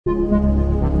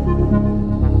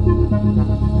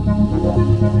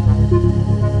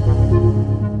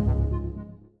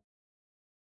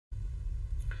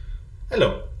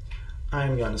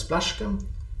I'm Johannes Blaschke.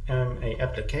 I'm an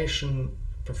application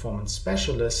performance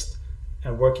specialist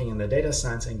and working in the data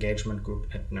science engagement group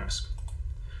at NERSC.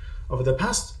 Over the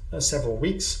past several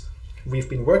weeks, we've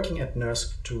been working at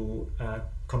NERSC to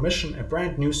commission a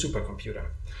brand new supercomputer.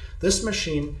 This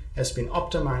machine has been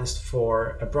optimized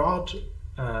for a broad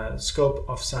scope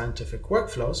of scientific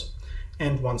workflows,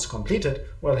 and once completed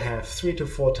will have 3 to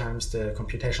 4 times the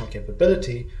computational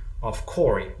capability of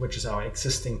Cori, which is our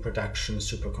existing production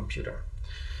supercomputer.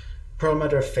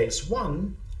 Perlmutter phase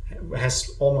 1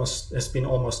 has been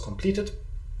almost completed,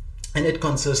 and it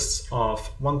consists of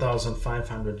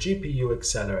 1,500 GPU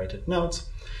accelerated nodes.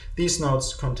 These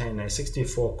nodes contain a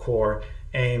 64-core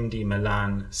AMD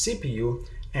Milan CPU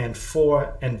and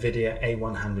 4 NVIDIA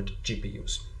A100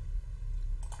 GPUs.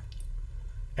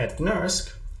 At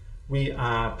NERSC, we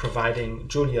are providing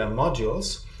Julia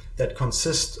modules that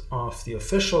consist of the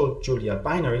official Julia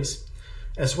binaries,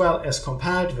 as well as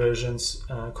compiled versions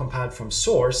compiled from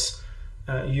source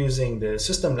using the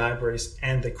system libraries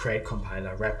and the Cray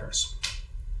compiler wrappers.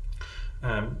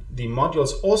 The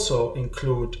modules also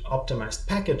include optimized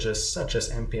packages such as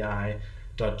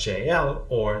MPI.jl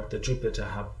or the Jupyter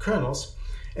Hub kernels,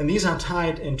 and these are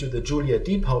tied into the Julia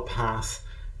depot path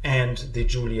and the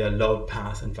Julia load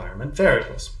path environment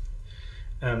variables.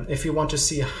 If you want to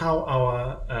see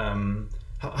how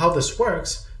this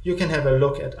works, you can have a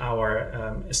look at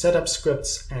our setup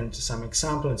scripts and some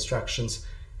example instructions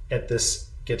at this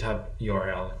GitHub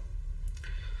URL.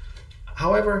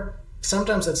 However,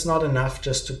 sometimes it's not enough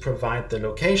just to provide the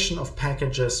location of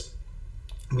packages.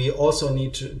 We also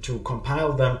need to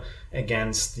compile them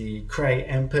against the Cray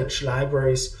MPICH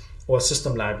libraries or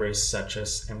system libraries such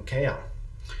as MKL.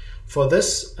 For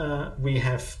this, we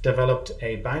have developed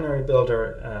a binary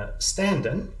builder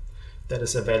stand-in that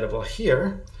is available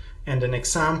here, and an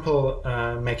example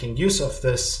making use of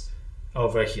this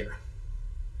over here.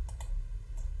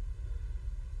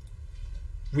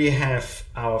 We have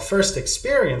our first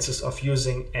experiences of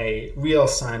using a real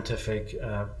scientific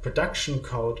production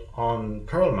code on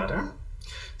Perlmutter.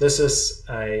 This is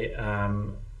a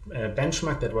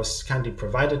benchmark that was kindly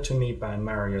provided to me by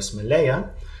Marius Milea.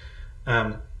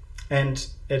 And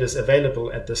it is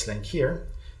available at this link here.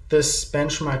 This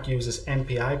benchmark uses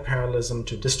MPI parallelism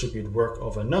to distribute work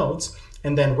over nodes,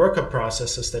 and then worker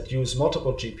processes that use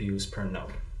multiple GPUs per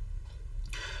node.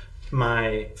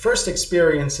 My first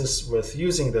experiences with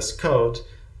using this code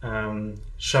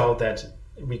show that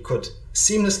we could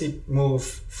seamlessly move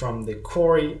from the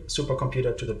Cori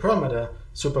supercomputer to the Perlmutter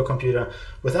supercomputer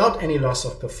without any loss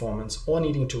of performance or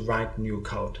needing to write new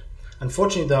code.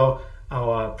 Unfortunately, though,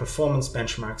 our performance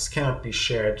benchmarks cannot be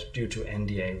shared due to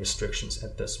NDA restrictions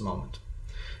at this moment.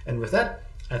 And with that,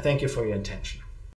 I thank you for your attention.